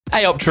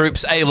Hey up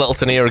troops,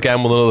 Littleton here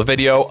again with another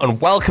video, and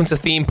welcome to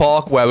Theme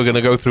Park, where we're going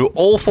to go through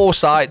all 4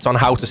 sites on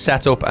how to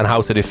set up and how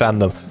to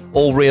defend them.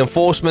 All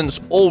reinforcements,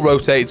 all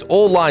rotates,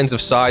 all lines of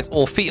sight,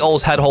 all feet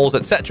holes, head holes,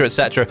 etc,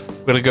 etc.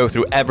 We're going to go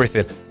through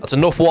everything. That's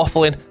enough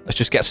waffling, let's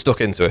just get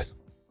stuck into it.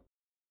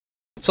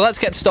 So let's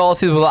get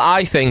started with what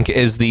I think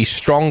is the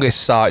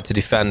strongest site to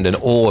defend in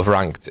all of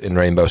Ranked in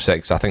Rainbow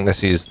Six. I think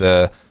this is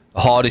the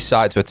hardest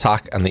side to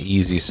attack and the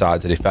easiest side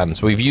to defend.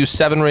 So we've used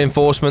 7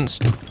 reinforcements.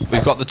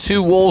 We've got the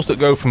 2 walls that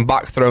go from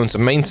back throne to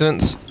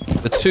maintenance,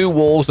 the 2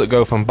 walls that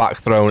go from back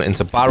throne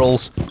into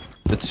barrels,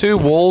 the 2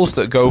 walls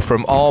that go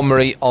from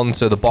armory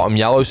onto the bottom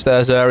yellow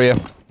stairs area.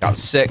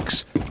 That's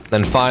 6.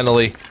 Then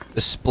finally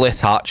the split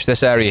hatch.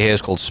 This area here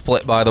is called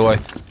split, by the way,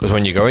 because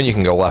when you go in you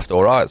can go left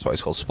or right. That's why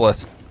it's called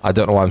split. I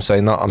don't know why I'm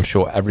saying that. I'm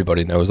sure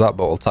everybody knows that,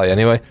 but I'll tell you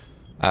anyway.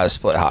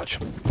 Split hatch.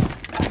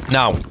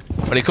 Now,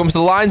 when it comes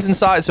to lines and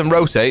sights and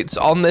rotates,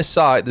 on this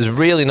site, there's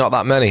really not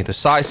that many. The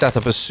site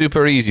setup is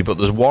super easy, but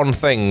there's one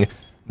thing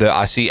that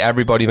I see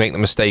everybody make the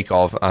mistake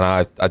of,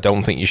 and I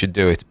don't think you should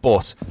do it.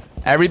 But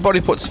everybody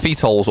puts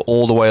feet holes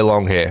all the way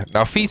along here.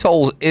 Now, feet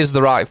holes is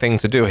the right thing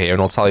to do here,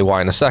 and I'll tell you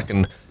why in a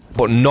second,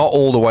 but not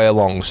all the way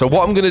along. So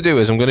what I'm going to do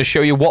is I'm going to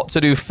show you what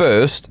to do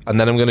first, and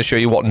then I'm going to show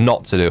you what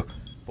not to do.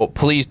 But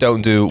please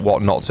don't do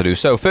what not to do.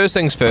 So first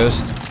things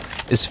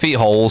first is feet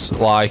holes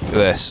like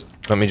this.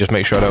 Let me just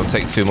make sure I don't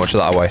take too much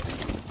of that away.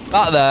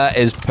 That there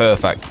is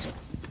perfect.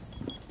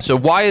 So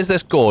why is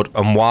this good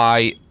and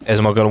why is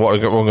what I'm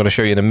going to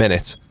show you in a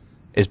minute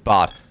is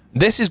bad?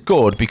 This is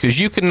good because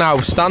you can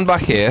now stand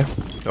back here,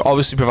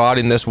 obviously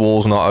providing this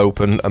wall's not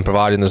open and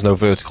providing there's no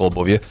vertical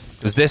above you.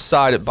 Because this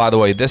side, by the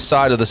way, this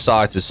side of the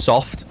site is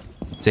soft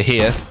to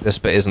here. This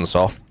bit isn't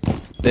soft.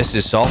 This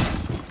is soft.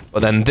 But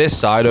then this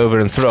side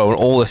over in throne,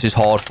 all this is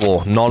hard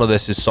floor. None of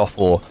this is soft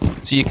floor.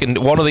 So you can,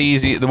 one of the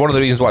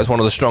reasons why it's one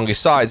of the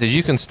strongest sides is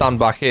you can stand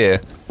back here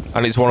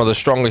and it's one of the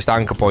strongest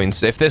anchor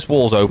points. If this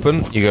wall's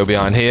open, you go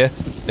behind here.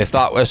 If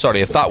that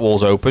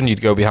wall's open,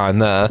 you'd go behind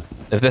there.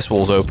 If this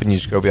wall's open, you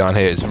just go behind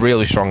here. It's a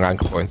really strong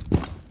anchor point.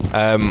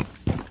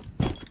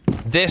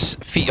 This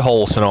feet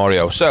hole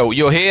scenario. So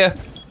you're here,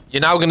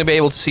 you're now going to be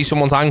able to see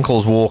someone's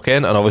ankles walk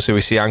in, and obviously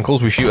we see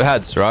ankles, we shoot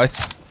heads, right?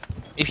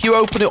 If you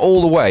open it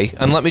all the way,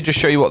 and let me just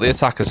show you what the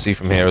attackers see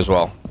from here as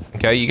well.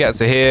 Okay, you get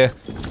to here,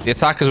 the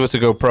attackers were to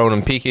go prone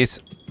and peek it.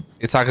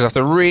 The attackers have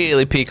to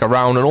really peek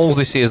around, and all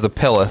they see is the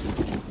pillar,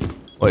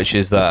 which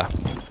is there.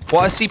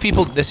 What I see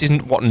people, this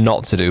isn't what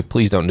not to do,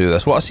 please don't do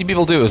this. What I see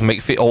people do is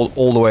make feet all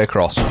the way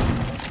across.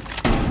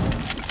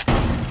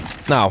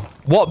 Now,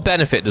 what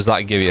benefit does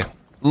that give you?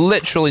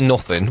 Literally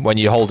nothing when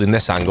you're holding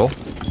this angle,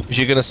 because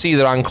you're going to see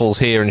their ankles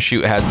here and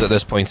shoot heads at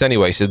this point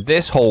anyway, so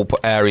this whole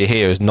area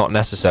here is not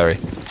necessary.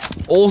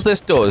 All this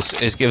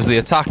does is gives the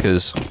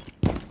attackers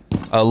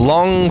a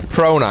long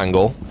prone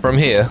angle from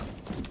here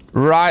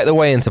right the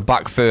way into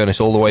back furnace,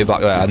 all the way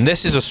back there. And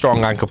this is a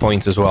strong anchor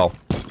point as well.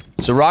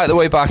 So right the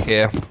way back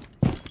here,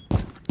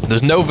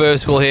 there's no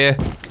vertical here.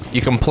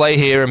 You can play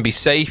here and be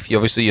safe.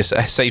 You're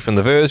safe in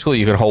the vertical.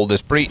 You can hold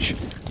this breach.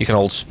 You can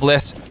hold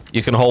split.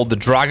 You can hold the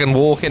dragon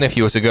walking if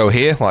you were to go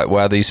here, like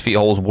where these feet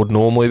holes would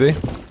normally be.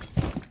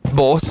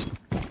 But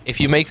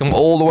if you make them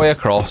all the way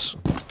across,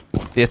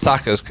 the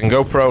attackers can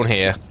go prone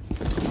here.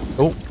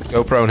 Oh,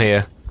 go prone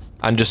here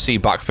and just see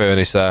back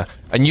furnace there,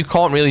 and you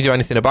can't really do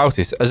anything about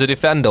it as a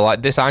defender.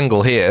 Like this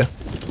angle here,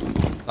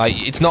 like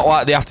it's not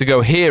like they have to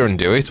go here and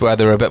do it where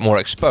they're a bit more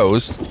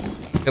exposed.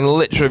 It's gonna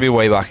literally be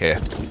way back here.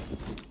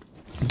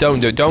 Don't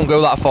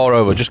go that far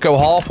over, just go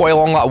halfway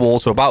along that wall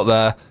to about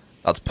there.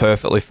 That's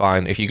perfectly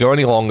fine. If you go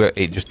any longer,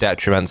 it just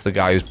detriments the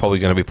guy who's probably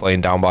going to be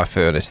playing down by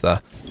furnace there.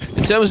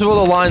 In terms of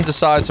other lines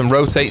aside, some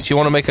rotates, you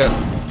want to make a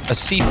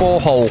C4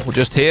 hole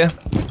just here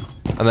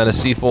and then a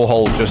C4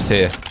 hole just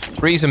here.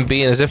 Reason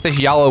being is if this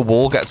yellow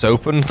wall gets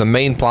opened, the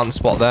main plant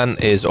spot then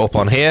is up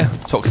on here,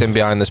 tucked in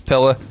behind this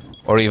pillar,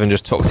 or even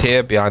just tucked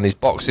here behind these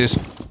boxes.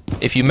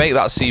 If you make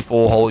that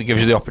C4 hole, it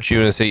gives you the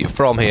opportunity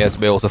from here to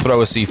be able to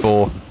throw a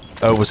C4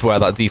 over to where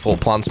that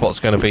default plant spot's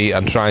going to be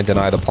and try and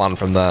deny the plant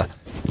from there.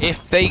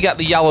 If they get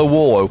the yellow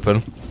wall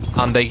open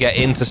and they get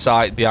into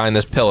sight behind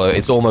this pillar,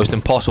 it's almost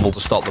impossible to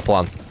stop the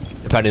plant,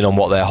 depending on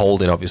what they're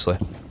holding, obviously.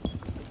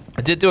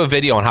 I did do a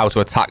video on how to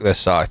attack this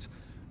site.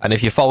 And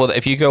if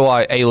you go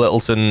like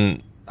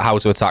Littleton how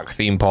to attack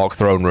theme park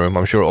throne room,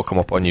 I'm sure it'll come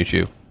up on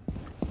YouTube.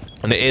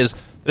 And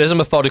there's a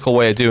methodical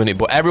way of doing it,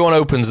 but everyone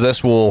opens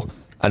this wall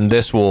and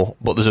this wall,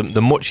 but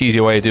the much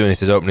easier way of doing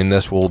it is opening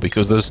this wall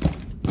because there's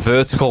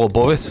vertical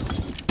above it.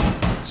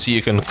 So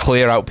you can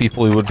clear out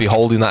people who would be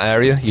holding that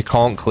area. You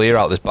can't clear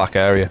out this back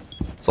area.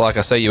 So like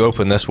I say, you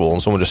open this wall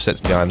and someone just sits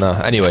behind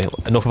there. Anyway,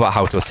 enough about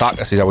how to attack.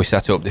 This is how we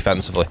set it up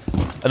defensively.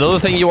 Another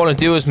thing you want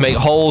to do is make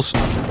holes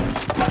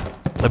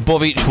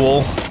above each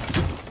wall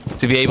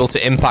to be able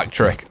to impact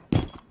trick.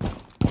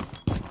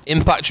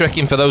 Impact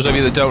tricking, for those of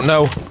you that don't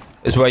know,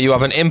 is where you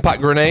have an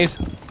impact grenade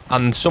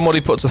and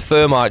somebody puts a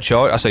thermite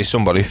charge. I say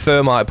somebody.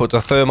 Thermite puts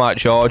a thermite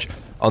charge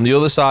on the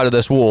other side of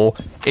this wall.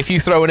 If you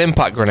throw an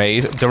impact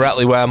grenade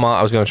directly where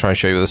I was going to try and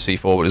show you with the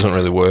C4, but it doesn't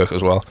really work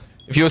as well.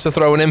 if you were to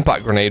throw an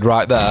impact grenade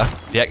right there,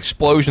 the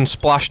explosion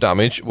splash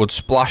damage would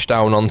splash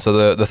down onto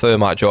the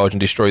thermite charge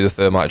and destroy the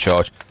thermite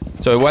charge.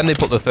 So when they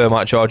put the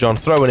thermite charge on,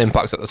 throw an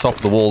impact at the top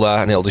of the wall there,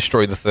 and it'll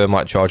destroy the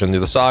thermite charge on the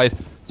other side.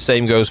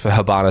 Same goes for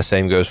Habana,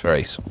 same goes for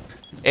Ace.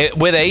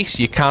 With Ace,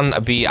 you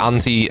can be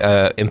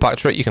anti-impact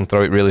turret. You can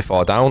throw it really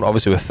far down.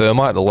 Obviously, with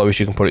thermite, the lowest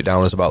you can put it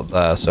down is about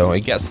there. So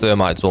it gets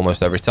thermites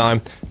almost every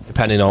time,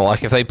 depending on,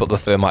 like, if they put the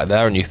thermite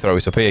there and you throw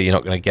it up here, you're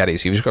not going to get it.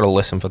 So you've just got to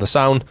listen for the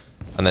sound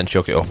and then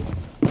chuck it up.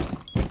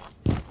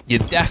 You're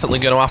definitely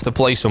going to have to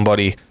play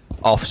somebody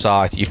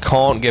off-site. You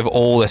can't give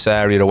all this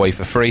area away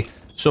for free.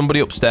 Somebody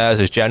upstairs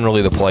is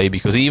generally the play,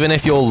 because even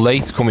if you're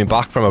late coming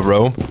back from a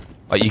roam,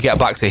 like you get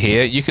back to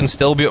here, you can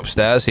still be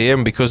upstairs here,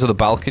 and because of the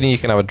balcony, you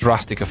can have a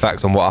drastic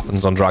effect on what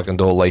happens on Dragon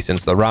Door late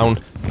into the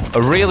round.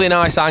 A really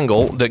nice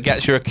angle that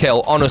gets you a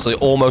kill, honestly,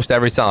 almost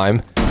every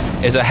time,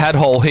 is a head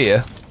hole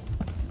here.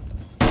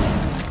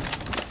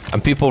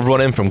 And people run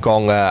in from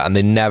Gong there, and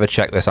they never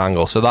check this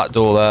angle. So that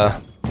door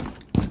there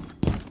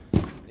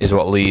is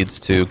what leads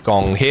to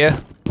Gong here.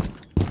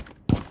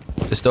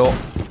 This door.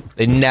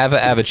 They never,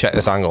 ever check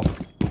this angle.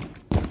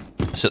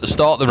 So at the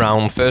start of the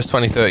round, first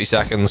 20-30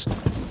 seconds,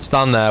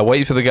 stand there,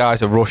 wait for the guy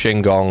to rush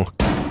in Gong,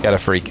 get a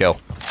free kill.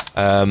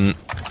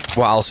 What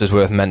else is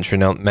worth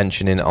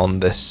mentioning on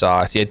this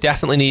site? You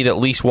definitely need at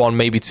least one,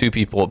 maybe two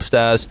people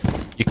upstairs.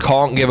 You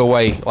can't give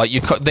away, like,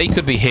 they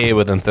could be here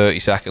within 30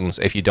 seconds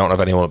if you don't have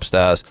anyone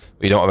upstairs,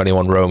 or you don't have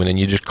anyone roaming, and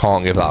you just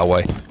can't give that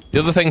away. The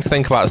other thing to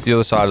think about is the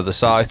other side of the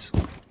site,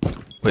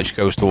 which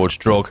goes towards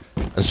drug,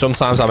 and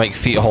sometimes I make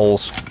feet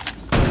holes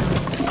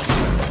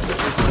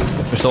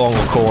just along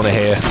the corner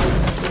here.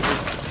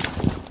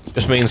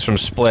 Just means from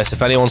split,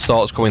 if anyone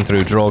starts coming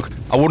through drug,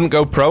 I wouldn't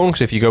go prone,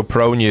 because if you go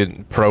prone, you're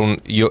prone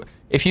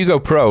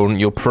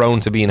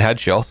to being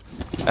headshot.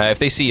 If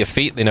they see your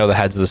feet, they know the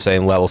heads are the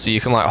same level, so you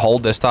can, like,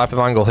 hold this type of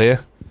angle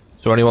here.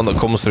 So anyone that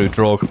comes through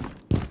drug,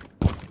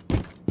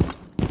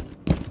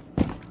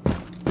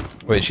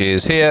 which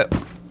is here,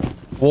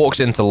 walks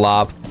into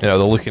lab, you know,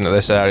 they're looking at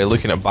this area,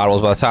 looking at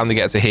barrels. By the time they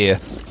get to here,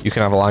 you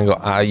can have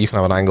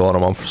an angle on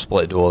them on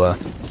split door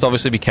there. So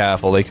obviously be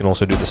careful. They can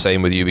also do the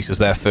same with you because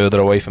they're further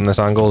away from this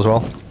angle as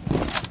well.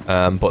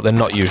 But they're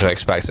not usually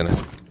expecting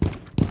it.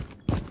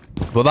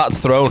 But that's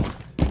Throne,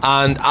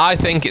 and I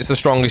think it's the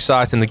strongest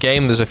site in the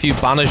game. There's a few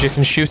banners you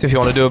can shoot if you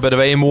want to do a bit of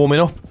aim warming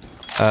up.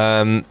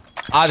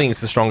 I think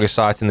it's the strongest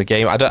site in the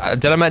game.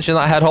 Did I mention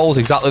that head hole is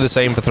exactly the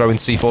same for throwing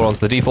C4 onto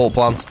the default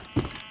plant?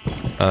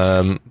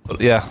 But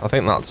yeah, I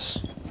think that's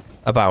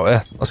about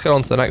it. Let's get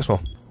on to the next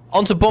one.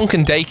 On to Bunk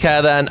and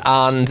Daycare then,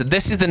 and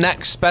this is the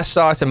next best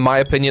site in my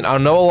opinion. I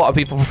know a lot of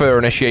people prefer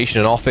Initiation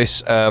and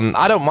Office.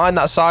 I don't mind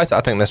that site.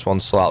 I think this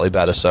one's slightly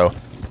better, so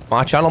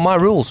my channel, my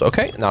rules.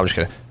 Okay, no, I'm just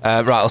kidding.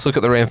 Right, let's look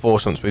at the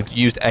reinforcements. We've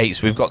used 8,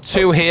 so we've got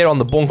 2 here on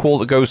the bunk wall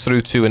that goes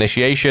through to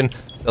Initiation,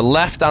 the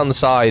left-hand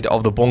side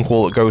of the bunk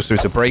wall that goes through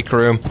to Break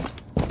Room.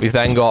 We've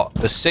then got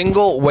the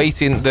single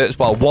waiting,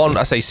 well, one,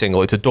 I say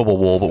single, it's a double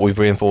wall, but we've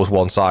reinforced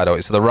one side of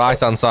it. So the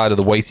right-hand side of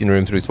the waiting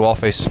room through to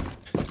Office.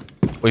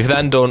 We've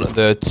then done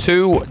the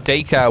 2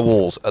 daycare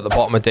walls at the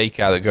bottom of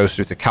daycare that goes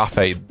through to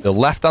cafe. The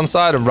left-hand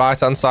side and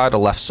right-hand side are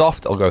left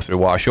soft. I'll go through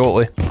why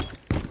shortly.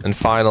 And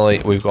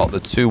finally, we've got the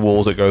 2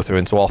 walls that go through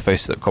into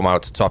office that come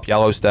out to top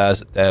yellow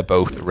stairs. They're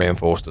both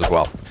reinforced as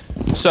well.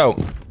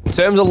 So, in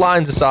terms of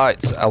lines of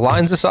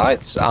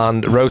sights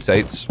and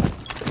rotates,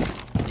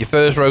 your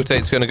first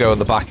rotate's going to go at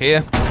the back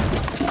here.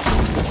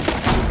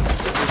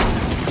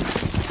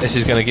 This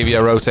is going to give you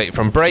a rotate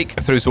from break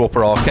through to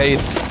upper arcade.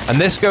 And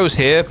this goes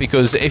here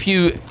because if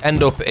you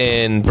end up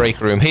in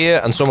break room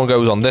here and someone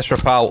goes on this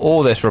rappel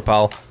or this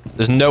rappel,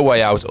 there's no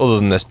way out other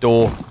than this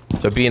door.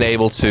 So being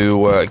able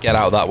to get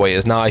out that way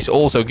is nice.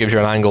 Also gives you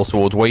an angle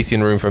towards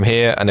waiting room from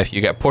here. And if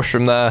you get pushed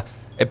from there,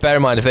 bear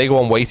in mind, if they go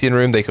on waiting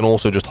room, they can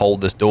also just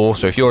hold this door.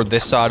 So if you're at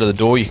this side of the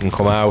door, you can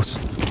come out,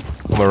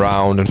 come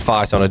around and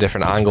fight on a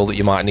different angle that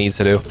you might need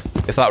to do.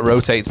 If that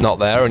rotate's not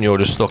there and you're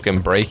just stuck in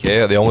break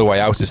here, the only way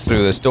out is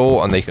through this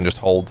door, and they can just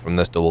hold from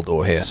this double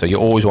door here. So you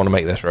always want to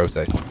make this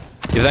rotate.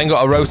 You've then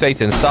got a rotate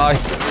in sight.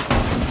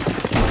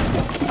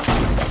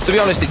 To be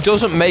honest, it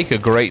doesn't make a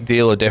great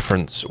deal of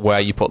difference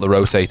where you put the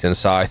rotate in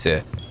sight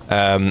here.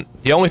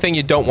 The only thing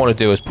you don't want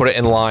to do is put it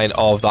in line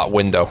of that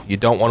window. You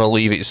don't want to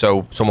leave it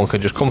so someone can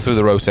just come through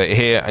the rotate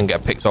here and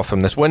get picked off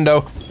from this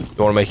window.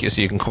 You want to make it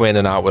so you can come in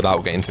and out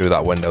without getting through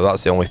that window.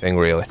 That's the only thing,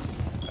 really.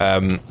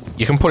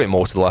 You can put it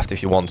more to the left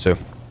if you want to.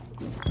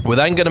 We're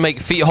then going to make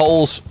feet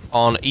holes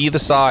on either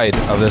side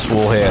of this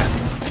wall here.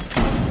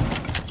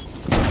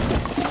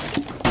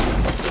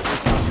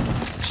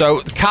 So,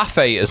 the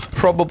cafe is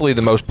probably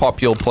the most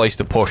popular place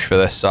to push for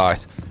this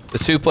site. The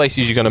 2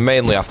 places you're going to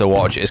mainly have to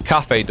watch is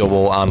cafe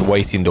double and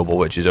waiting double,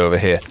 which is over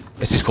here.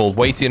 This is called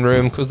waiting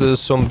room because there's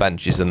some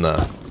benches in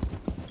there.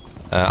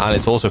 And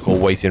it's also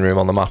called waiting room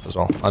on the map as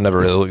well. I never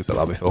really looked at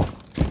that before.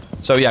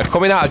 So yeah,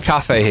 coming out of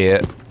cafe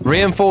here,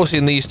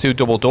 reinforcing these 2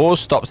 double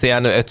doors stops the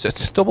enemy.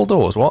 It's double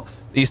doors, what?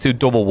 These 2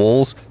 double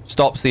walls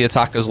stops the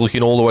attackers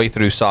looking all the way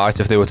through sight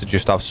if they were to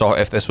just have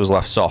if this was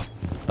left soft.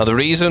 Now, the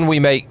reason we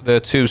make the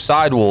two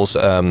side walls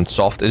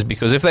soft is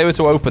because if they were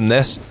to open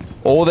this,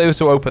 or they were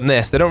to open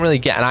this, they don't really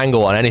get an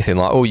angle on anything.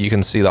 Like, oh, you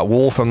can see that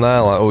wall from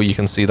there. Like, oh, you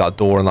can see that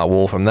door and that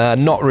wall from there.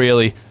 Not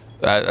really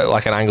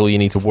like an angle you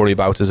need to worry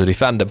about as a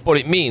defender. But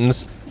it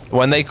means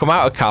when they come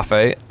out of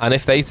cafe, and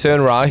if they turn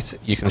right,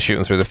 you can shoot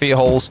them through the feet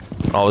holes.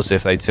 And obviously,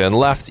 if they turn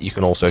left, you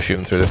can also shoot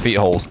them through the feet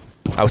holes.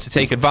 Now, to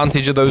take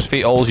advantage of those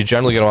feet holes, you're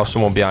generally going to have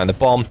someone behind the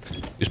bomb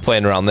who's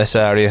playing around this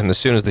area. And as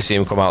soon as they see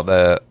him come out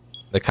the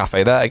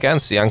cafe there, again,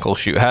 see ankles,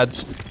 shoot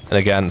heads. And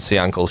again, see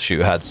ankles,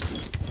 shoot heads.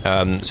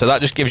 So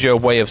that just gives you a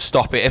way of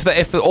stopping.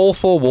 If all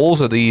four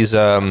walls of these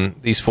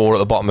four at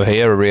the bottom of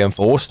here are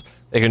reinforced,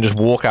 they can just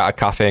walk out of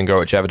cafe and go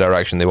whichever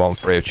direction they want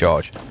free of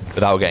charge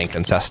without getting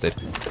contested.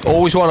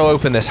 Always want to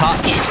open this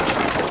hatch,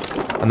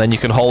 and then you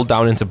can hold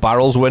down into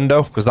barrels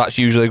window, because that's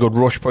usually a good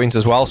rush point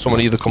as well. Someone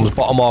either comes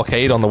bottom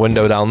arcade on the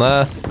window down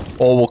there,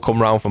 or will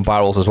come round from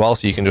barrels as well,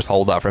 so you can just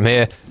hold that from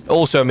here. It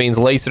also means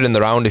later in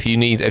the round, if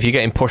you're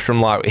getting pushed from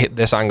like hit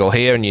this angle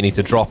here and you need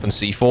to drop and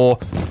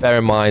C4, bear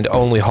in mind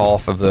only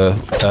half of the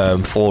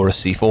floor is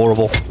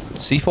C4able.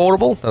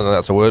 C4able? I don't know if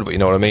that's a word, but you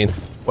know what I mean.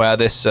 Where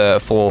this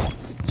floor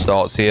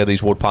starts here,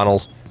 these wood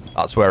panels,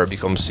 that's where it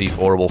becomes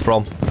C4able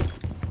from.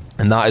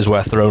 And that is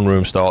where throne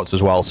room starts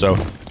as well. So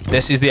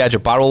this is the edge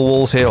of barrel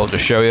walls here. I'll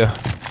just show you.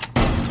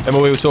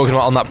 Remember we were talking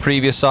about on that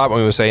previous side when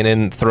we were saying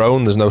in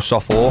throne there's no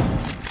soft wall.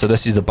 So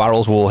this is the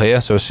barrels wall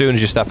here. So as soon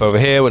as you step over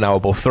here, we're now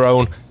above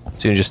throne.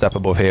 As soon as you step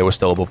above here, we're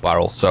still above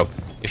barrel. So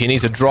if you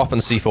need to drop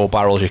and C4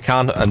 barrels, you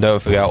can. And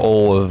don't forget,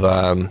 all of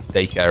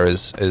daycare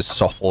is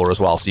soft floor as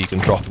well. So you can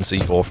drop and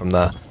C4 from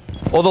there.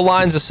 Other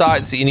lines of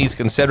sights that you need to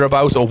consider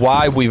about, or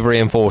why we've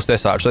reinforced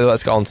this, actually.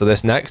 Let's get on to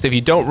this next. If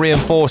you don't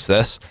reinforce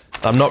this,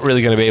 I'm not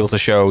really going to be able to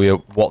show you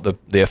what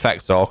the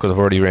effects are, because I've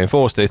already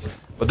reinforced it.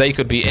 But they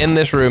could be in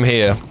this room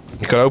here.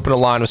 You could open a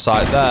line of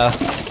sight there.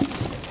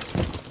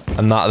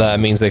 And that there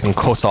means they can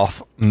cut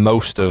off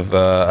most of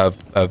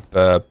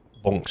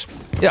bunks.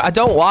 Yeah, I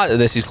don't like that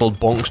this is called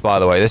bunks, by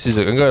the way. This is,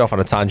 I'm going off on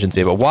a tangent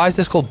here, but why is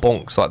this called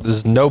bunks? Like,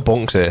 there's no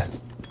bunks here.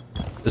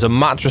 There's a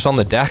mattress on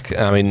the deck.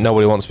 I mean,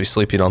 nobody wants to be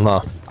sleeping on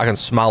that. I can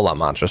smell that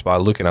mattress by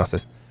looking at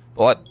it.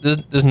 But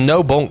like, there's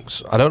no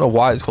bunks. I don't know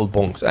why it's called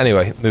bunks.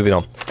 Anyway, moving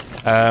on.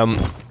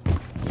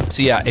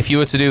 So yeah, if you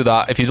were to do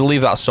that, if you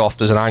leave that soft,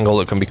 there's an angle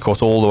that can be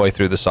cut all the way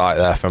through the site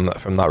there from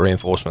that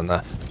reinforcement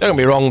there. Don't get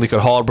me wrong, they could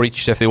hard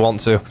breach if they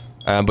want to.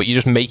 But you're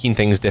just making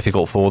things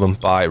difficult for them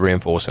by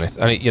reinforcing it.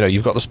 And, you know,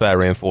 you've got the spare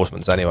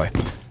reinforcements anyway.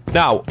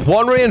 Now,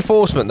 one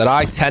reinforcement that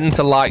I tend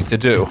to like to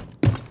do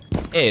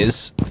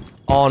is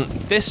on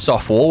this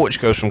soft wall, which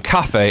goes from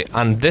cafe,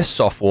 and this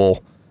soft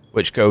wall,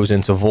 which goes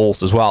into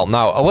vault as well.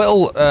 Now, a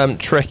little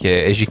trick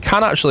here is you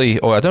can actually,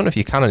 or I don't know if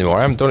you can anymore.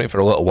 I haven't done it for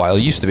a little while.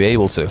 You used to be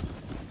able to.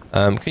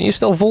 Can you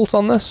still vault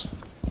on this?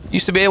 You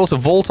used to be able to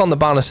vault on the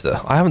banister.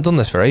 I haven't done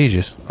this for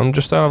ages. I'm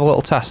just going to have a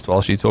little test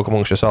whilst you talk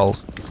amongst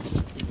yourselves.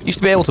 You used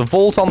to be able to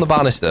vault on the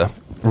banister,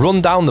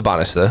 run down the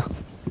banister,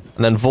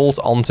 and then vault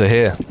onto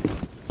here.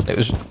 It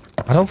was...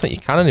 I don't think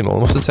you can anymore.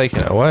 They must have taken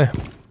it away.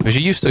 Because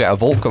you used to get a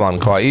vault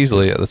command quite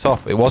easily at the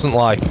top. It wasn't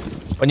like...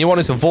 When you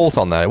wanted to vault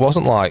on there, it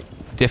wasn't like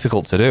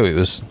difficult to do. It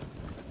was...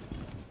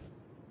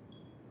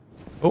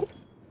 Oh.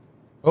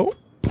 Oh.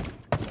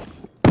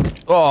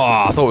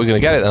 Oh, I thought we were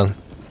going to get it then.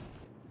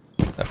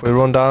 If we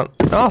run down...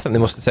 Oh, I think they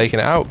must have taken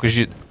it out. Because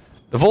you...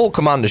 The vault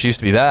command just used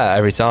to be there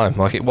every time.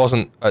 Like, it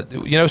wasn't...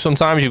 you know,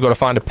 sometimes you've got to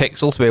find a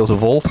pixel to be able to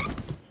vault.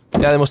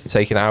 Yeah, they must have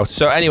taken it out.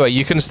 So anyway,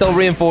 you can still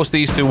reinforce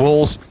these two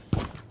walls.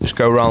 Just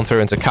go around through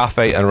into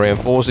cafe and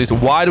reinforce it.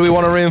 Why do we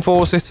want to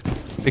reinforce it?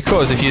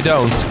 Because if you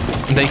don't,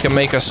 they can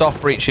make a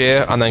soft breach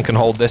here and then can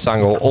hold this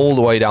angle all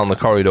the way down the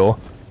corridor.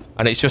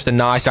 And it's just a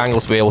nice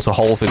angle to be able to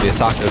hold for the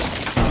attackers.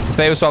 If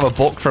they were to have a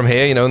book from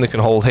here, you know, and they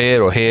can hold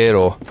here,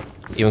 or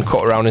even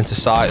cut around into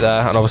sight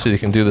there. And obviously they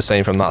can do the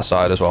same from that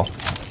side as well.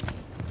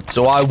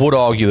 So I would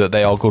argue that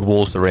they are good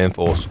walls to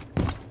reinforce.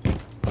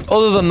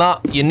 Other than that,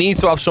 you need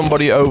to have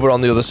somebody over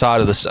on the other side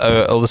of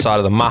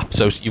the map.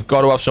 So you've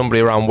got to have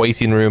somebody around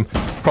waiting room,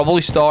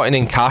 probably starting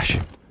in cache,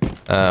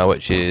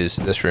 which is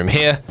this room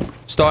here.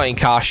 Starting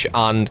cache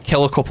and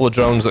kill a couple of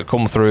drones that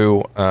come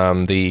through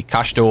the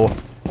cache door.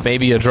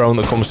 Maybe a drone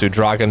that comes through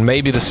Dragon.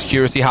 Maybe the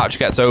security hatch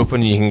gets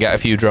open and you can get a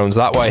few drones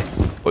that way.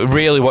 But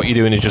really what you're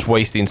doing is just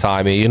wasting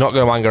time here. You're not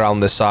going to hang around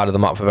this side of the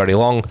map for very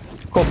long.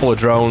 Couple of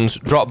drones,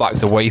 drop back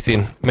to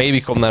waiting.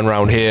 Maybe come then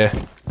round here.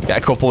 Get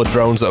a couple of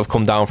drones that have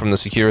come down from the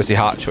security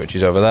hatch, which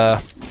is over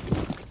there.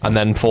 And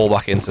then fall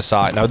back into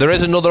sight. Now, there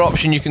is another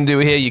option you can do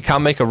here. You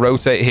can make a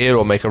rotate here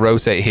or make a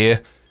rotate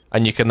here.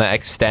 And you can then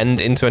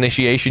extend into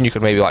initiation. You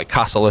could maybe like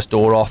castle this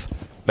door off.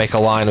 Make a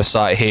line of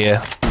sight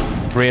here.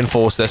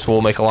 Reinforce this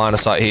wall. Make a line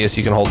of sight here so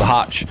you can hold the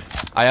hatch.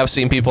 I have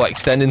seen people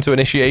extend into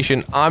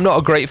initiation. I'm not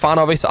a great fan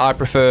of it. I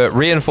prefer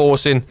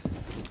reinforcing,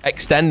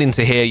 extending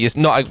to here.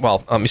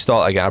 Well, let me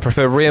start again. I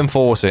prefer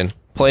reinforcing,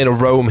 playing a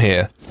roam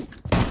here.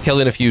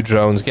 Killing a few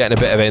drones, getting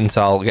a bit of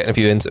intel, bit of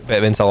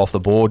intel off the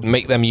board,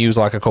 make them use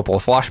like a couple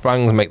of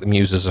flashbangs, make them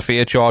use a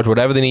Sophia charge,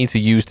 whatever they need to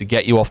use to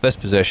get you off this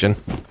position,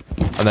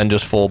 and then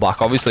just fall back.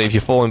 Obviously, if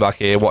you're falling back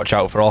here, watch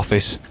out for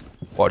office,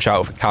 watch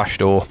out for cash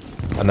door,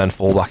 and then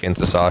fall back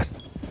into site.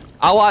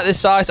 I like this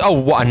site. Oh,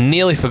 what? I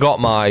nearly forgot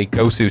my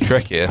go-to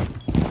trick here.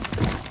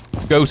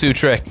 Go-to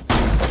trick.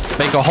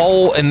 Make a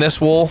hole in this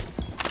wall,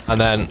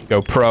 and then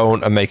go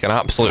prone and make an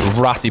absolute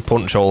ratty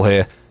punch hole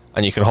here,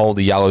 and you can hold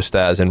the yellow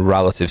stairs in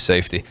relative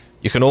safety.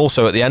 You can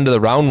also, at the end of the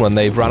round, when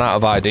they've run out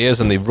of ideas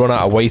and they've run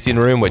out of waiting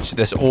room, which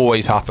this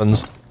always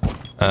happens,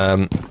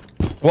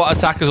 what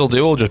attackers will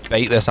do will just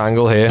bait this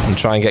angle here and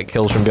try and get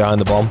kills from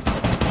behind the bomb.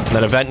 And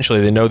then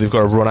eventually they know they've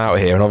got to run out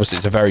here, and obviously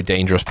it's a very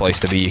dangerous place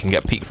to be. You can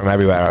get peeked from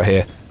everywhere out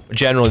here. But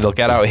generally they'll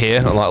get out here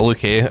and like look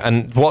here,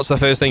 and what's the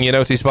first thing you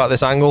notice about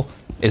this angle?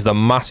 Is the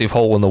massive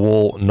hole in the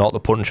wall, not the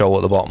punch hole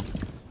at the bottom.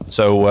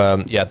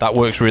 So yeah, that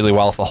works really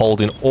well for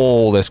holding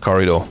all this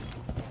corridor.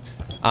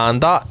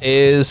 And that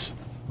is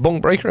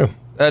Bunk Break Room.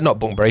 Not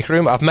Bunk Break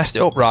Room. I've messed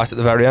it up right at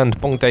the very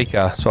end. Bunk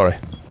Daycare, sorry.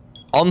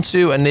 On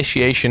to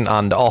Initiation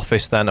and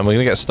Office then, and we're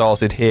going to get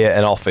started here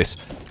in Office.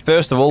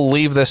 First of all,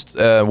 leave this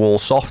wall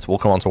soft. We'll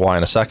come on to why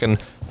in a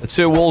second. The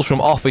two walls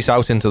from Office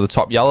out into the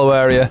top yellow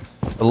area.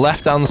 The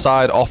left-hand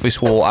side Office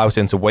wall out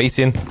into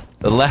Waiting.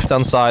 The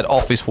left-hand side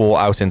Office wall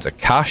out into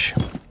Cash.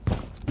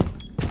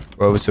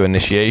 Go over to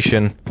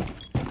Initiation.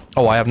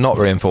 Oh, I have not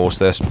reinforced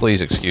this.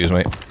 Please excuse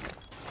me.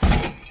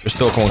 Just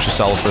talk amongst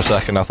yourselves for a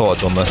second. I thought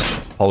I'd done this.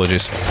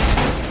 Apologies.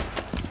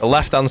 The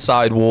left-hand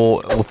side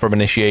wall from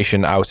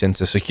Initiation out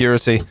into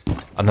Security.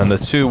 And then the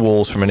two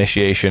walls from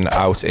Initiation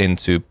out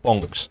into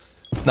Bunks.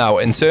 Now,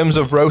 in terms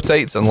of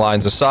rotates and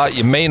lines of sight,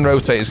 your main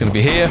rotate is going to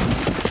be here.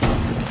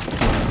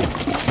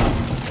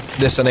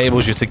 This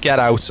enables you to get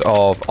out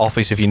of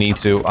Office if you need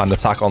to and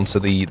attack onto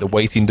the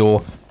waiting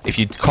door. If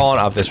you can't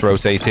have this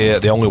rotate here,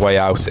 the only way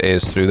out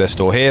is through this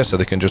door here, so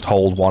they can just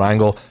hold one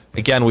angle.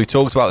 Again, we've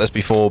talked about this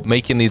before,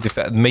 making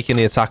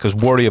the attackers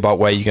worry about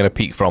where you're going to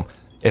peek from.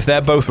 If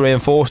they're both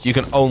reinforced, you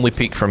can only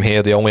peek from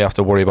here. They only have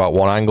to worry about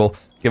one angle.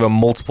 Give them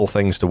multiple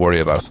things to worry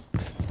about.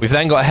 We've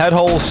then got head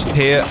holes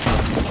here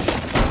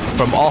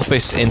from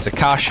Office into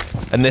Cash,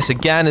 and this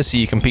again is so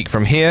you can peek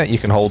from here. You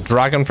can hold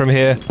Dragon from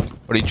here,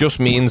 but it just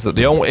means that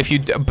if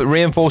you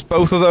reinforce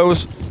both of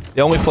those,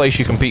 the only place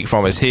you can peek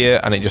from is here,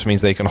 and it just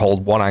means they can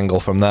hold one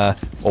angle from there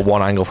or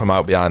one angle from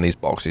out behind these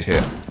boxes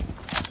here.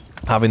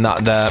 Having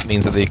that there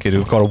means that they could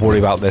have got to worry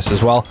about this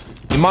as well.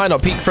 You might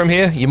not peek from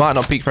here. You might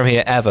not peek from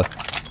here ever,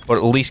 but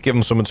at least give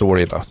them something to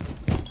worry about.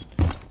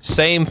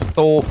 Same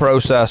thought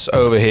process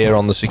over here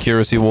on the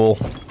security wall.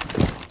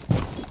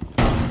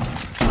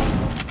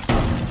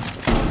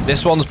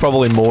 This one's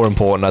probably more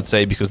important, I'd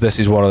say, because this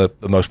is one of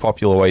the most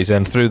popular ways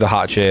in. Through the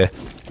hatch here,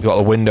 you've got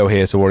the window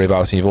here to worry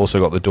about, and you've also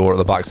got the door at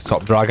the back to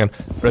top Dragon.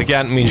 But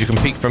again, it means you can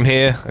peek from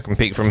here. I can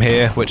peek from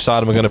here. Which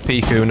side am I going to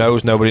peek? Who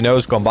knows? Nobody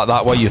knows. Gone back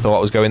that way. You thought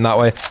I was going that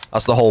way.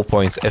 That's the whole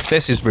point. If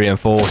this is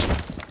reinforced,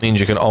 it means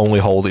you can only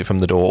hold it from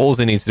the door. All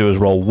they need to do is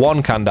roll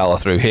one Candela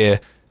through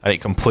here, and it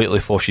completely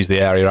flushes the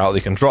area out. They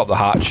can drop the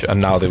hatch,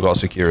 and now they've got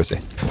security.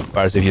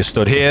 Whereas if you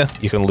stood here,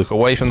 you can look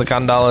away from the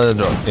Candela.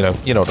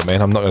 You know what I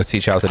mean. I'm not going to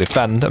teach you how to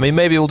defend. I mean,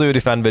 maybe we'll do a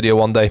defend video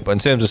one day, but in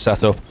terms of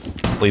setup,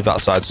 leave that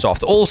side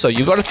soft. Also,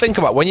 you've got to think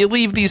about, when you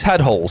leave these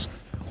head holes,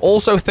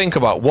 also think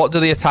about what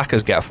do the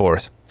attackers get for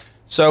it.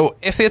 So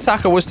if the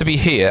attacker was to be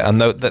here, and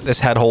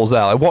this head hole's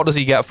there, like, what does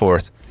he get for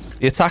it?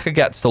 The attacker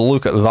gets to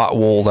look at that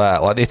wall there.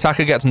 Like, the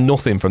attacker gets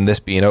nothing from this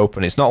being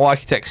open. It's not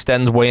like it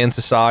extends way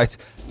into sight.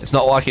 It's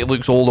not like it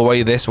looks all the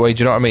way this way. Do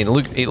you know what I mean?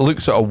 It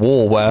looks at a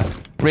wall where,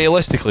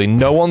 realistically,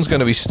 no one's going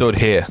to be stood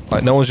here.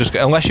 Like, no one's just...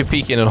 Unless you're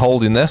peeking and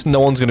holding this, no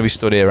one's going to be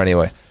stood here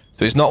anyway.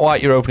 So it's not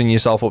like you're opening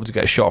yourself up to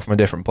get shot from a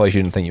different place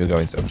you didn't think you were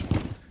going to.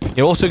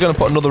 You're also going to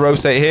put another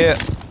rotate here.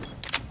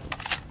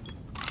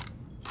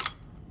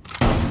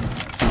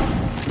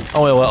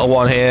 Only a little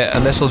one here.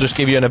 And this will just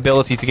give you an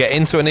ability to get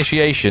into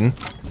Initiation.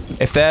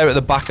 If they're at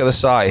the back of the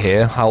site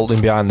here, holding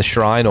behind the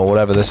shrine or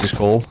whatever this is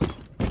called,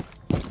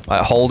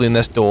 like holding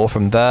this door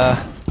from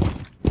there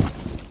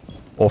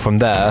or from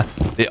there,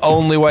 the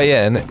only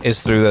way in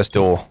is through this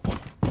door.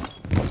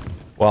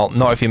 Well,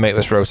 not if you make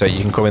this rotate.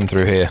 You can come in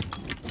through here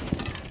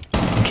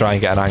and try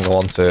and get an angle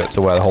onto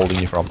where they're holding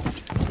you from.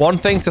 One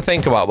thing to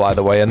think about, by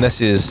the way, and this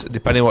is,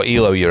 depending on what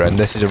elo you're in,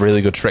 this is a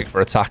really good trick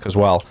for attack as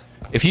well.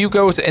 If you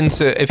go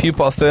if you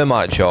put a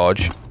thermite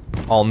charge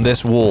on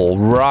this wall,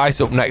 right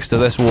up next to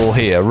this wall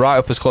here, right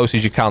up as close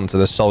as you can to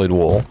this solid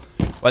wall,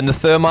 when the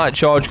thermite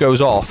charge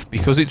goes off,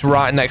 because it's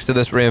right next to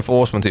this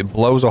reinforcement, it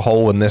blows a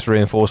hole in this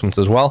reinforcement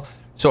as well.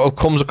 So it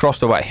comes across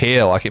to about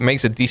here, like it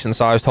makes a decent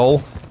sized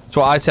hole.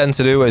 So what I tend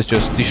to do is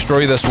just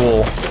destroy this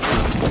wall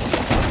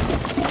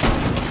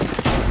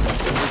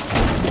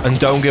and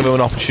don't give them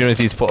an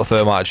opportunity to put a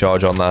thermite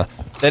charge on there.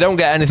 They don't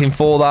get anything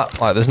for that.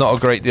 Like, there's not a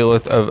great deal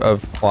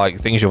of like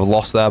things you've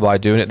lost there by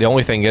doing it. The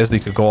only thing is they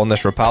could go on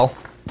this rappel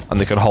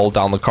and they could hold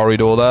down the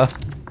corridor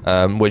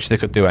there, which they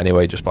could do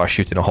anyway just by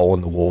shooting a hole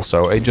in the wall.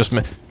 So it just,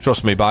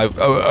 trust me, by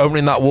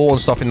opening that wall and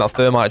stopping that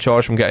thermite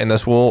charge from getting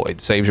this wall,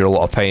 it saves you a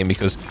lot of pain,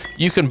 because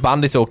you can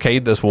bandit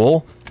arcade this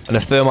wall, and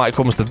if thermite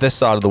comes to this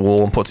side of the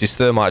wall and puts his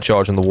thermite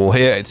charge on the wall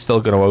here, it's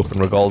still going to open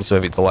regardless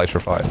of if it's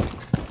electrified.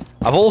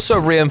 I've also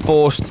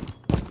reinforced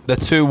the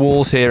two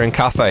walls here in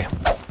Cafe.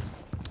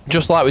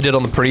 just like we did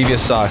on the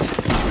previous site.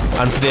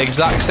 And for the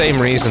exact same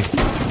reason.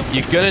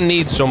 You're going to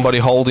need somebody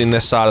holding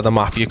this side of the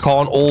map. You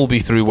can't all be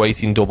through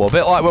waiting double. A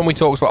bit like when we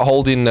talked about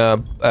holding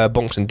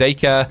bunks and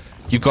daycare.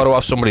 You've got to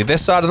have somebody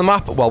this side of the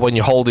map. Well, when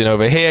you're holding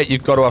over here,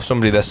 you've got to have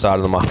somebody this side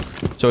of the map.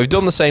 So we've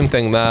done the same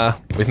thing there.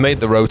 We've made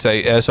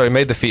the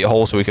made the feet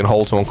hole so we can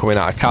hold someone coming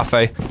out of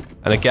cafe.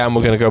 And again,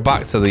 we're going to go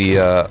back to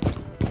the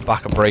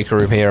back of breaker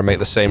room here and make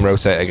the same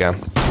rotate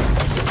again.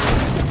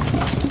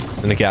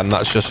 And again,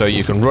 that's just so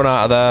you can run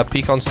out of there,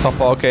 peek onto top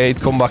arcade,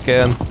 come back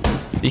in,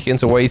 peek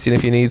into waiting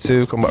if you need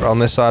to, come back around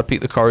this side, peek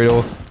the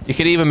corridor. You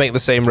could even make the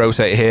same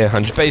rotate here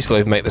and just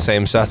basically make the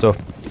same setup.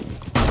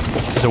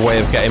 As a way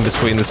of getting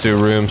between the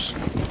two rooms.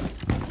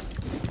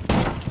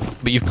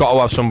 But you've got to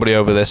have somebody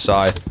over this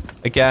side.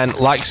 Again,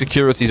 like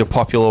security's a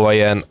popular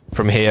way in.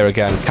 From here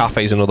again,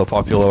 cafe's another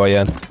popular way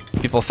in.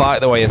 People fight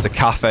their way into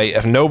cafe.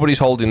 If nobody's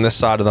holding this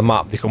side of the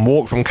map, they can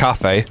walk from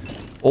cafe.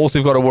 All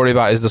they've got to worry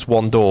about is this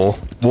one door.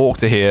 Walk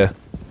to here.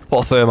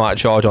 Put a thermite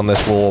charge on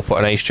this wall. Put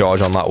an ace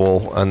charge on that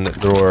wall. And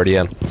they're already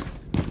in.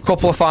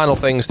 Couple of final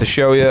things to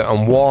show you.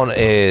 And one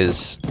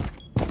is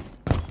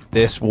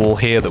this wall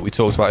here that we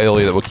talked about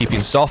earlier that we're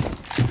keeping soft.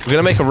 We're going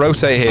to make a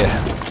rotate here.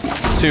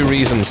 2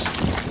 reasons.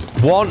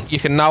 One, you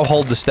can now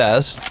hold the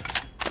stairs.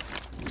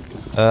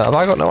 Have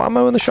I got no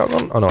ammo in the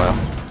shotgun? Oh, no, I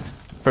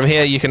have. From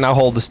here, you can now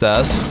hold the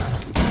stairs.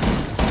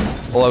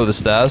 Below the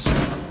stairs.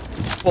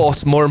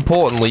 But, more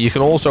importantly, you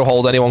can also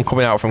hold anyone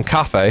coming out from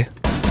cafe.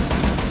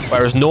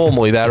 Whereas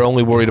normally, they're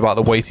only worried about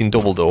the waiting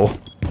double door.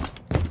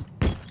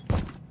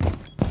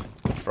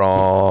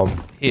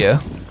 From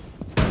here.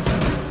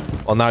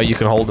 Well, now you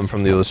can hold them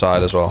from the other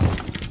side as well.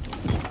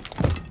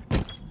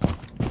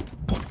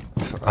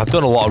 I've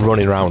done a lot of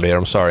running around here,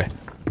 I'm sorry.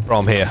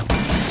 From here.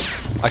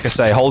 Like I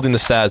say, holding the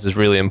stairs is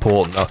really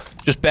important, though.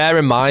 Just bear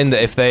in mind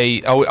that if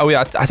they... Oh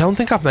yeah, I don't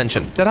think I've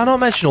mentioned... Did I not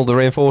mention all the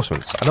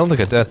reinforcements? I don't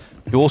think I did.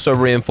 You also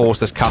reinforce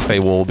this cafe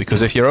wall,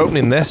 because if you're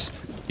opening this,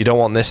 you don't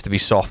want this to be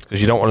soft,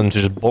 because you don't want them to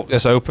just book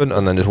this open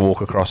and then just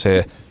walk across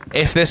here.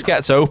 If this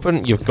gets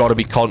open, you've got to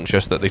be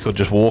conscious that they could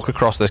just walk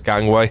across this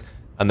gangway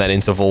and then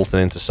into vault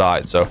and into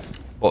side, so...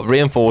 But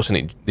reinforcing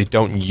it, they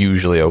don't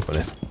usually open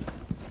it.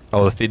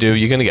 Oh, if they do,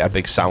 you're going to get a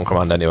big sound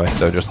command anyway,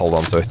 so just hold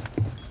on to it.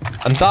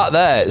 And that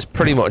there is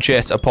pretty much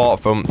it, apart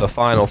from the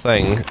final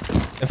thing.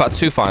 In fact,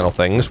 2 final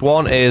things.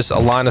 One is a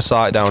line of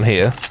sight down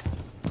here.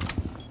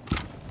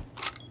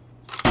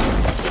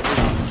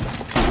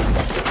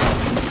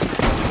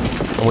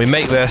 And we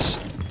make this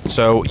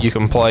so you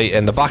can play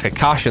in the back of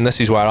cache, and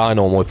this is where I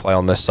normally play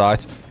on this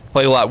site.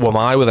 Play like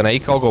Wamai with an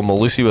ACOG or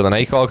Malusi with an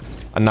ACOG,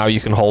 and now you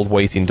can hold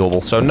waiting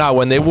double. So now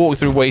when they walk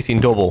through waiting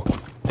double,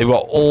 they've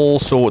got all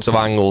sorts of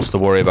angles to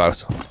worry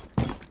about.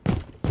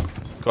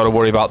 Got to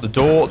worry about the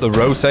door, the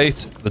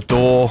rotate, the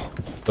door,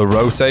 the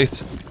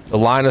rotate, the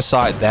line of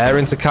sight there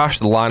into cache,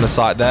 the line of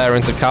sight there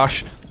into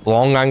cache,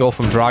 long angle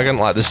from Dragon.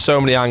 Like, there's so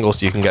many angles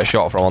you can get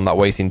shot from on that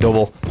waiting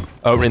double.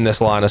 Opening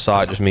this line of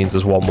sight just means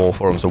there's one more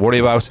for them to worry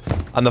about.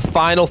 And the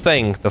final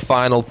thing, the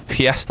final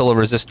pièce de la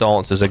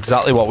résistance, is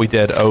exactly what we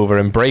did over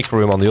in break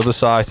room on the other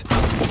side.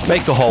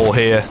 Make a hole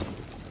here.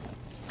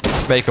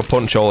 Make a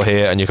punch hole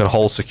here, and you can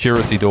hold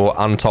security door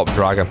and top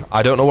dragon.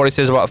 I don't know what it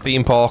is about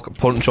theme park.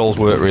 Punch holes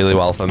work really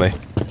well for me.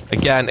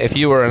 Again, if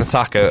you were an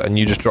attacker and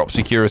you just drop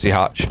security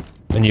hatch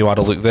and you had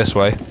a look this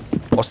way,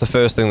 what's the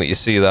first thing that you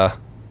see there?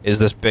 Is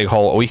this big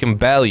hole. We can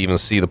barely even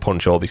see the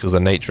punch hole because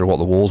of the nature of what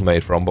the wall's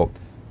made from, but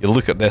you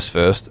look at this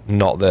first,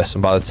 not this,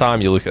 and by the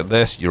time you look at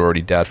this, you're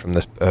already dead from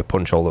this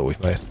punch hole that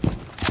we've made.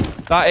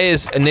 That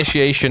is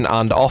initiation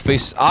and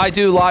office. I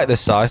do like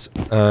this site.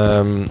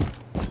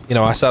 You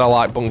know, I said I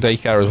like Bunk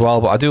Daycare as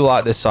well, but I do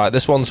like this site.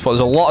 This one's there's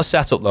a lot of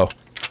setup though.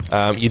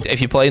 If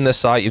you're playing this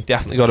site, you've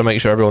definitely got to make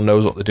sure everyone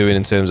knows what they're doing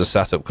in terms of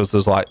setup, because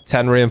there's like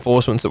 10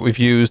 reinforcements that we've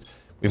used.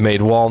 We've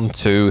made 1,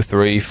 2,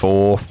 3,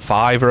 4,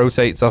 5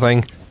 rotates, I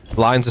think.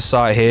 Lines of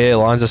sight here,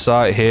 lines of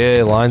sight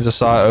here, lines of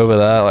sight over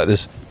there. Like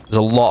there's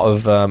a lot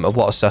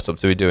of setup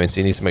to be doing, so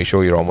you need to make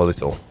sure you're on with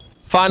it all.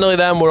 Finally,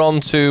 then we're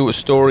on to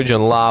storage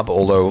and lab,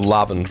 although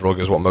lab and drug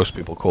is what most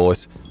people call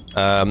it.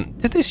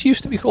 Did this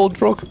used to be called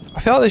drug? I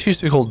feel like this used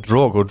to be called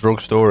drug or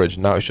drug storage,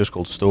 and now it's just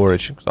called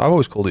storage. Because I've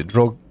always called it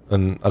drug,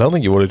 and I don't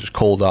think you would have just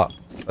called that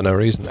for no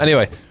reason.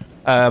 Anyway,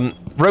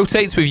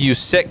 rotates, we've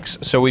used 6,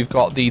 so we've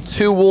got the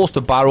 2 walls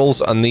to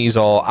barrels, and these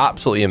are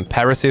absolutely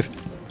imperative.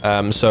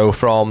 So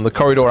from the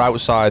corridor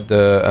outside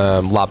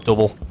the lab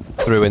double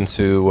through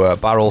into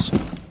barrels,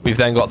 we've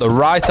then got the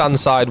right-hand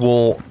side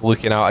wall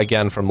looking out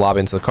again from lab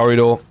into the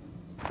corridor.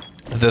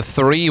 The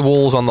 3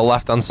 walls on the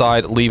left-hand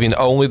side, leaving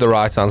only the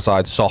right-hand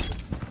side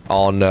soft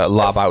on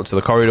lab out to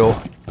the corridor.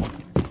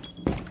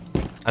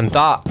 And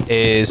that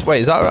is... Wait,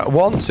 is that right?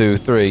 1, 2,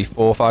 3,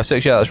 4, 5,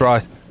 6? Yeah, that's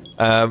right.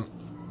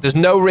 There's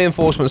no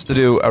reinforcements to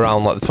do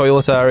around like the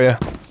toilet area.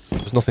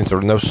 There's nothing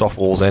to... No soft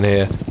walls in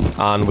here.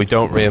 And we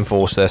don't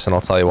reinforce this, and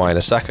I'll tell you why in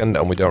a second.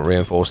 And we don't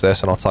reinforce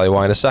this, and I'll tell you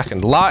why in a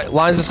second.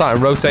 Lines of sight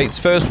and rotates.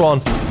 First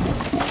one...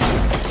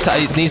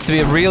 It needs to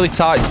be really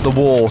tight to the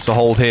wall to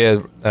hold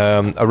here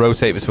a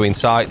rotate between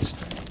sites.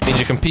 Means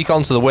you can peek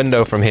onto the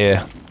window from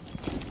here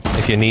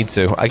if you need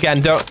to.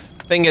 Again,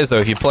 thing is though,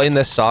 if you're playing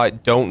this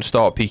site, don't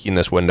start peeking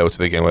this window to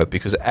begin with,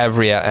 because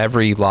every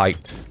like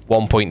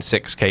 1.6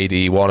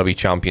 KD wannabe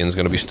champion is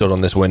going to be stood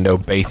on this window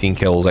baiting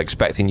kills,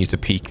 expecting you to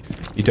peek.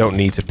 You don't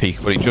need to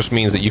peek, but it just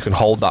means that you can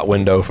hold that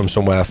window from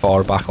somewhere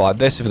far back like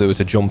this if they were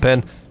to jump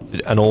in,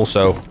 and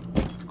also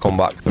come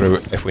back through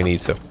if we need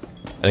to.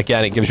 And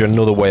again, it gives you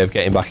another way of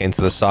getting back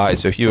into the site.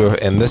 So if you were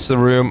in this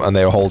room and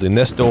they were holding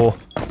this door,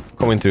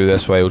 coming through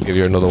this way would give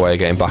you another way of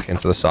getting back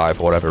into the site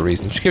for whatever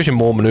reason. It just gives you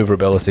more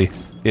maneuverability.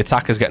 The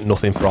attackers get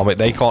nothing from it.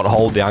 They can't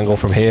hold the angle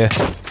from here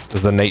because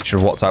of the nature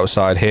of what's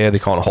outside here. They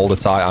can't hold a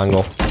tight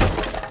angle.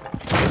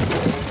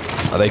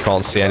 They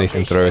can't see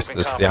anything through it.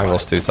 The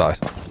angle's too tight.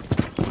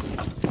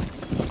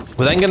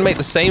 We're then going to make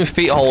the same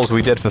feet holes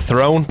we did for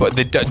Throne, but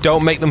they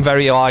don't make them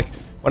very, like,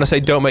 when I say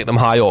don't make them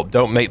high up,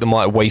 don't make them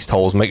like waist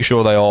holes. Make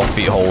sure they are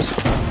feet holes.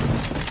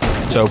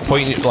 So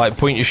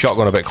point your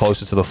shotgun a bit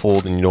closer to the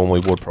floor than you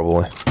normally would,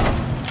 probably.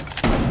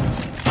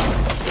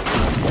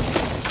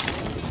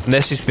 And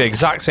this is the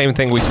exact same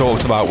thing we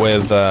talked about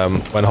with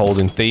when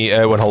holding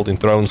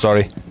Throne.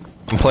 Sorry, you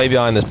can play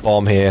behind this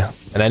bomb here,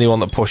 and anyone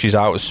that pushes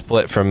out is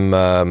split from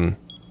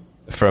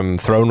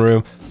Throne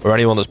Room, or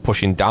anyone that's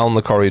pushing down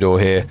the corridor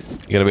here,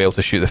 you're going to be able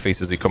to shoot the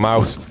feet as they come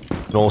out. You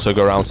can also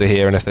go around to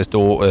here, and if this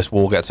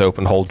wall gets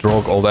open, hold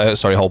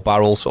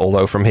barrels.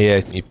 Although from here,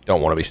 you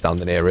don't want to be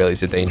standing here. Really,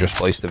 it's a dangerous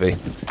place to be.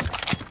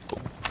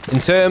 In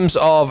terms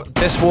of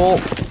this wall,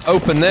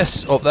 open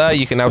this up there.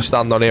 You can now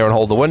stand on here and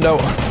hold the window.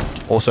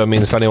 Also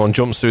means if anyone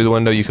jumps through the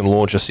window, you can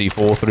launch a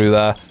C4 through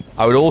there.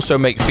 I would also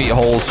make feet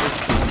holes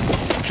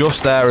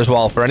just there as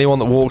well. For anyone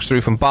that walks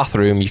through from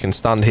bathroom, you can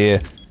stand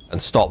here and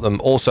stop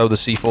them. Also, the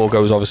C4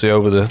 goes obviously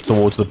over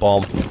towards the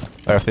bomb.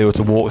 Or if they were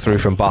to walk through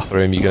from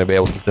bathroom, you're going to be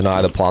able to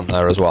deny the plant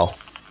there as well.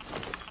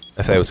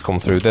 If they were to come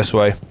through this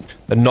way,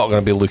 they're not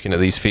going to be looking at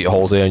these feet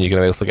holes here, and you're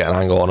going to be able to get an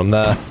angle on them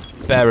there.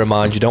 Bear in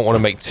mind, you don't want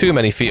to make too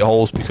many feet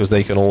holes because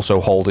they can also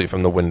hold it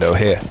from the window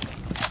here.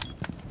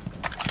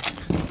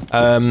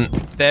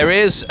 There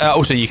is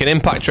also, you can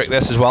impact trick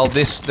this as well.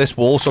 This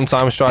wall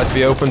sometimes tries to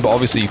be open, but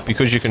obviously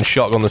because you can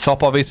shotgun the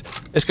top of it,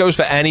 this goes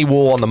for any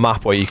wall on the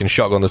map where you can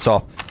shotgun the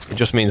top. It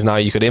just means now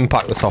you could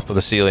impact the top of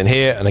the ceiling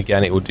here, and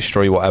again it would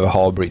destroy whatever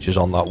hard breach is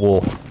on that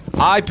wall.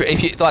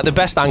 If you like, the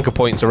best anchor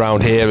points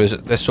around here is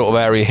this sort of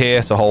area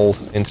here to hold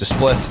into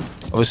split.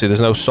 Obviously there's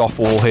no soft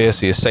wall here,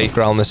 so you're safe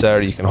around this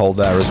area. You can hold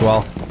there as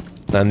well.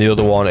 Then the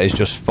other one is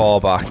just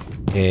far back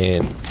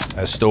in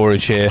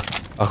storage here.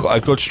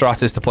 A good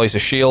strat is to place a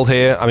shield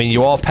here. I mean,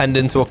 you are penned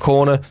into a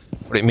corner,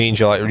 but it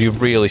means you're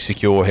really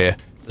secure here.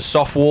 The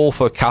soft wall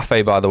for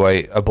cafe, by the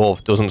way,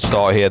 above doesn't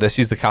start here. This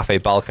is the cafe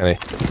balcony.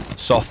 The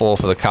soft wall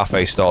for the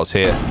cafe starts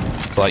here.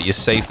 It's like you're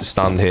safe to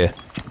stand here.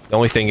 The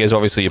only thing is,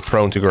 obviously, you're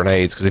prone to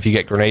grenades, because if you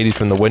get grenaded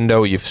from the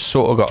window, you've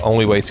sort of got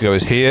only way to go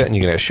is here, and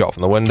you're going to get shot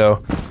from the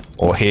window,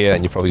 or here,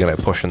 and you're probably going to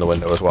get pushed from the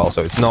window as well.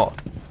 So it's not...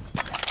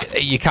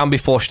 You can be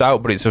flushed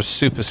out, but it's a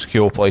super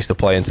secure place to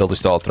play until they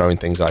start throwing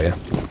things at you.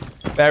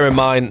 Bear in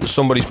mind,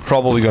 somebody's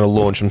probably going to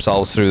launch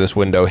themselves through this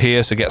window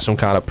here, so get some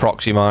kind of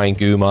proxy mine,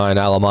 goo mine,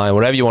 LMI,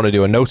 whatever you want to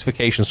do, a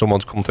notification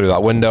someone's come through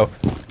that window.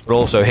 But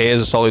also,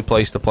 here's a solid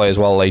place to play as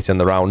well late in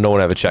the round. No one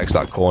ever checks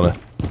that corner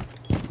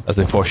as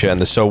they push in.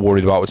 They're so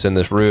worried about what's in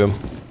this room.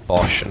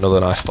 Bosh,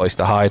 another nice place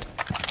to hide.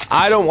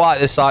 I don't like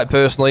this site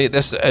personally.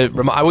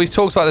 We've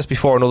talked about this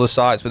before on other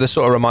sites, but this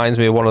sort of reminds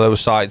me of one of those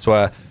sites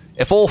where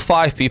if all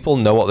 5 people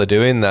know what they're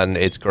doing, then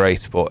it's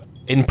great. But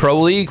in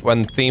Pro League,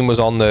 when Theme was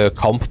on the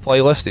comp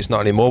playlist, it's not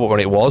anymore, but when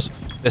it was,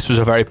 this was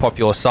a very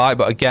popular site.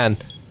 But again,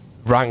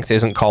 ranked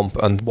isn't comp,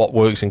 and what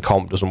works in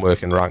comp doesn't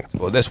work in ranked.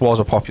 But this was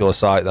a popular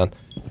site then.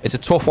 It's a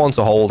tough one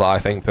to hold, I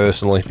think,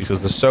 personally,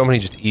 because there's so many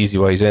just easy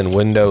ways in.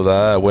 Window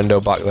there,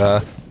 window back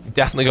there. You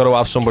definitely got to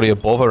have somebody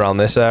above around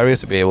this area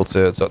to be able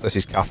to this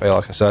is cafe,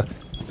 like I said,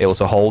 be able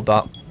to hold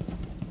that.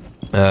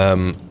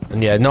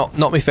 And yeah, not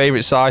my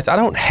favourite site. I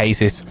don't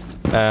hate it.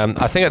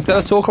 I think, did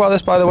I talk about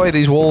this, by the way?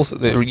 These walls,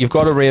 you've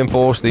got to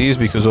reinforce these,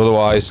 because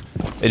otherwise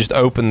they just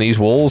open these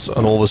walls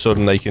and all of a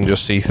sudden they can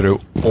just see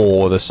through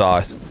all of the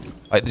site.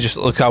 Like, just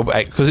look how,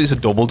 because it's a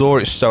double door,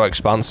 it's so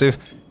expansive.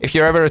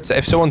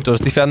 If someone does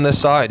defend this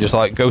site, just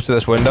like go to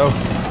this window,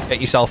 get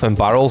yourself in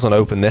barrels and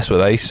open this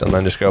with ace, and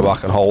then just go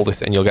back and hold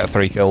it, and you'll get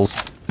 3 kills.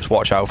 Just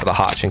watch out for the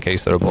hatch in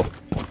case they're above.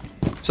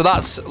 So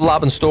that's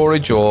Lab and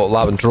Storage, or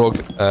Lab and Drug.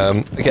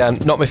 Again,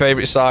 not my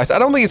favourite site. I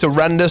don't think it's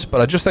horrendous, but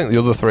I just think the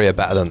other 3 are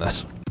better than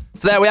this.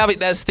 So there we have it.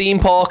 There's Theme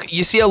Park.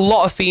 You see a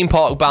lot of Theme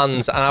Park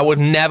bans, and I would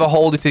never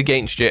hold it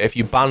against you if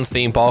you ban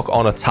Theme Park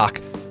on attack.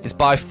 It's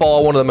by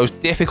far one of the most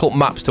difficult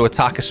maps to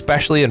attack,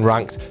 especially in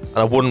ranked, and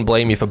I wouldn't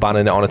blame you for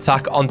banning it on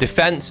attack. On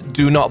defense,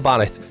 do not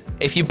ban it.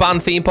 If you ban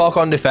Theme Park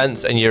on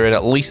defense and you're in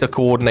at least a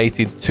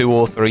coordinated 2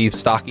 or 3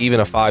 stack, even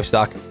a 5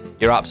 stack,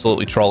 you're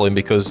absolutely trolling,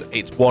 because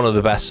it's one of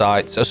the best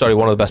sites,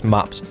 one of the best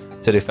maps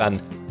to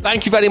defend.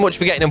 Thank you very much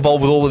for getting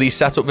involved with all of these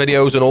setup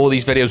videos and all of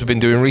these videos we've been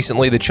doing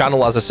recently. The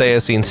channel, as I say,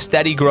 has seen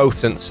steady growth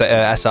since SI,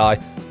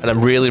 and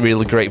I'm really,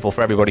 really grateful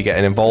for everybody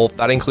getting involved.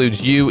 That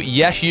includes you,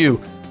 yes,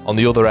 you, on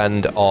the other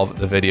end of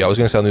the video. I was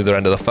going to say on the other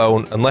end of the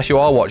phone, unless you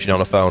are watching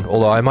on a phone.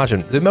 Although I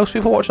imagine, do most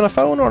people watch on a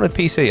phone or on a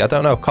PC? I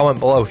don't know. Comment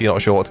below if you're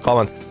not sure what to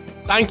comment.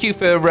 Thank you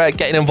for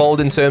getting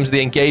involved in terms of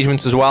the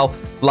engagement as well.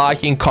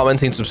 Liking,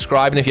 commenting,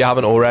 subscribing if you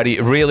haven't already.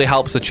 It really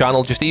helps the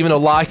channel. Just even a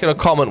like and a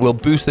comment will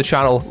boost the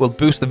channel, will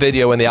boost the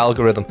video in the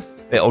algorithm.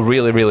 It'll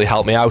really, really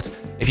help me out.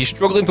 If you're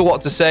struggling for what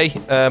to say,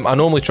 I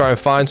normally try and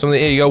find something.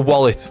 Here you go,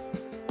 wallet.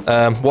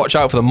 Watch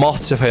out for the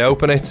moths if I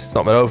open it. It's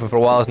not been open for a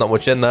while. There's not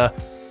much in there.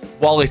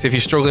 Wallet, if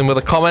you're struggling with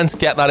a comment,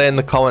 get that in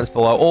the comments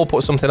below. Or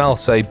put something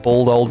else, say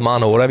bald old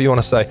man or whatever you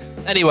want to say.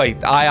 Anyway,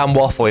 I am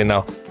waffling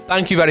now.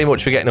 Thank you very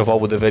much for getting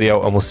involved with the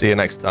video, and we'll see you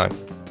next time.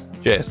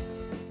 Cheers.